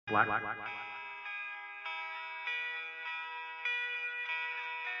Black.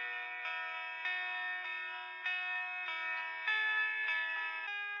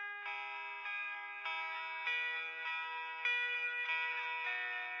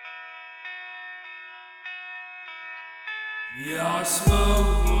 Yeah, I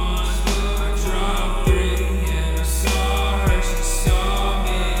smoked one, I dropped three, and I saw her, she saw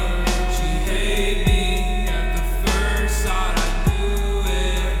me. She hated me at the first sight, I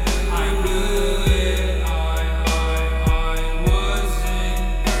knew it, I wasn't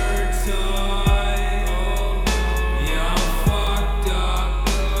her type. Yeah, I'm fucked up,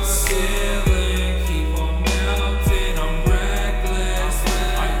 ceiling, keep on melting, I'm reckless,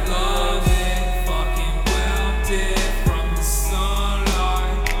 I love it, fucking welted.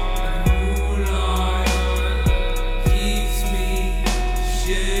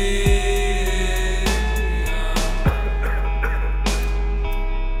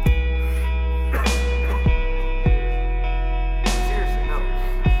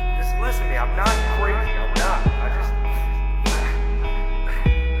 I'm not crazy, I'm not.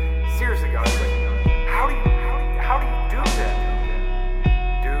 Seriously guys, like, how do you do that?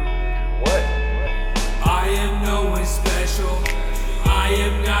 Do what? I am no one special, I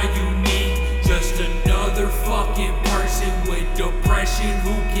am not unique, just another fucking person with depression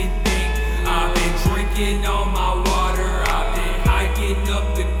who can think. I've been drinking all my water, I've been hiking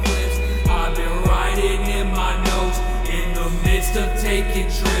up the cliffs, I've been riding in my nose, in the midst of taking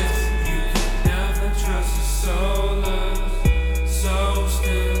trips. You can never trust a soul.